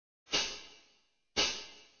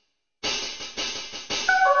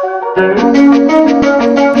Hi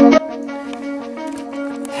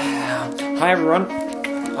everyone,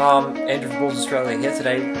 Andrew from BallsAustralia here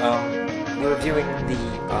today. We're reviewing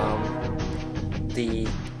the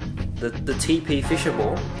TP Fischer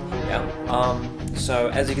ball. Yeah. So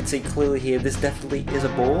as you can see clearly here, this definitely is a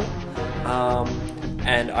ball.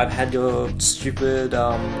 And I've had your stupid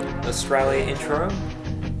Australia intro,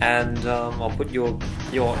 and I'll put your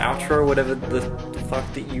outro, whatever the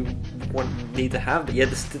fuck that you need to have. But yeah,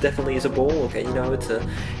 this definitely is a ball. Okay, you know, it's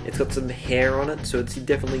got some hair on it, so it's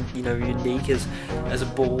definitely, you know, unique as a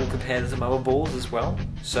ball compared to some other balls as well.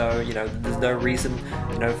 So, you know, there's no reason,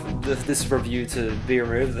 you know, for this review to be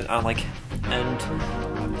removed. And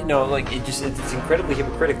you know, like it's incredibly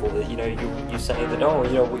hypocritical that, you know, you say that, oh,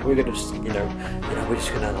 you know, we're gonna just, you know, we're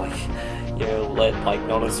just gonna, like, you know, let like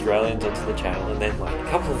non-Australians onto the channel, and then like a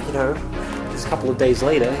couple of days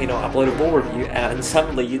later, you know, upload a ball review, and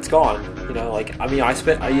suddenly it's gone. You know, like, I mean, I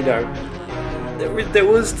spent, you know, there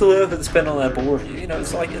was still effort spent on that ball review. You know,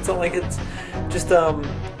 it's not like it's just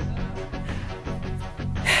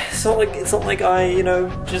it's not like I, you know,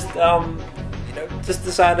 just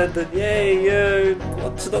decided that, yay,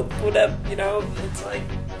 what's the whatever, you know. It's like,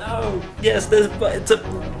 no, yes, it's a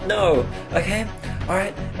no. Okay, all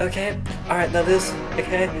right, okay, all right. Now this,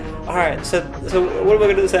 okay, all right. So what am I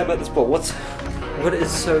going to say about this ball? What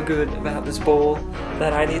is so good about this ball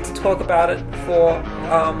that I need to talk about it for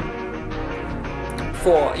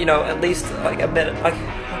you know, at least like a minute? Like,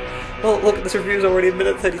 well, look, this review is already a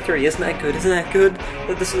minute 33. Isn't that good? Isn't that good?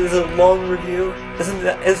 That this is a long review. Isn't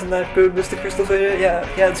that good, Mr. Christopher? Yeah,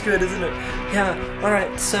 it's good, isn't it? Yeah. All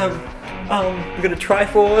right. So, we're gonna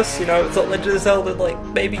Triforce. You know, it's not Legend of Zelda. Like,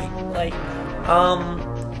 maybe like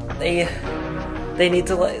they need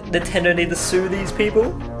to, like, Nintendo need to sue these people.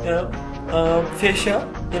 You know, Fischer.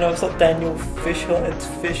 You know, it's not Daniel Fischer. It's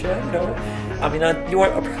Fischer. You know, I mean, you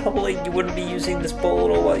wouldn't be using this ball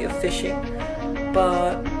at all while you're fishing,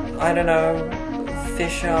 but I don't know,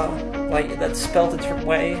 Fischer, like, that's spelled a different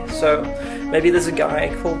way, so maybe there's a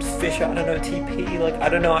guy called Fischer, I don't know, TP, like, I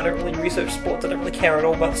don't know, I don't really research sports, I don't really care at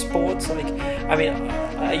all about sports. Like, I mean,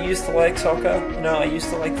 I used to like soccer, you know, I used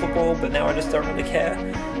to like football, but now I just don't really care.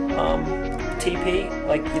 TP,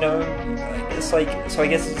 like, you know, it's like, so I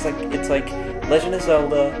guess it's like Legend of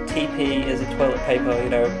Zelda, TP is a toilet paper, you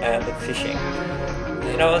know, and like fishing.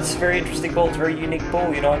 You know, it's a very interesting ball, it's a very unique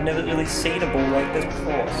ball, you know, I've never really seen a ball like this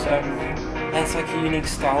before, so that's like a unique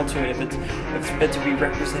style to it. If it's meant to be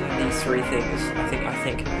representing these three things, I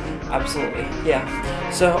think, absolutely, yeah.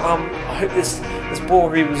 So, I hope this ball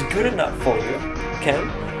review was good enough for you, okay?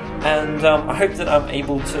 And, I hope that I'm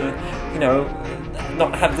able to, you know,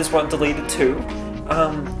 not have this one deleted too,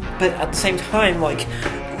 but at the same time, like,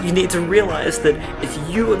 you need to realize that if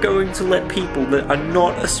you are going to let people that are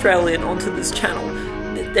not Australian onto this channel,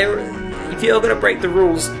 if you're going to break the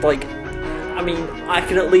rules, like, I mean, I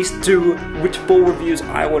can at least do which ball reviews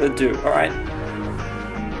I want to do, alright?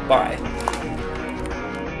 Bye.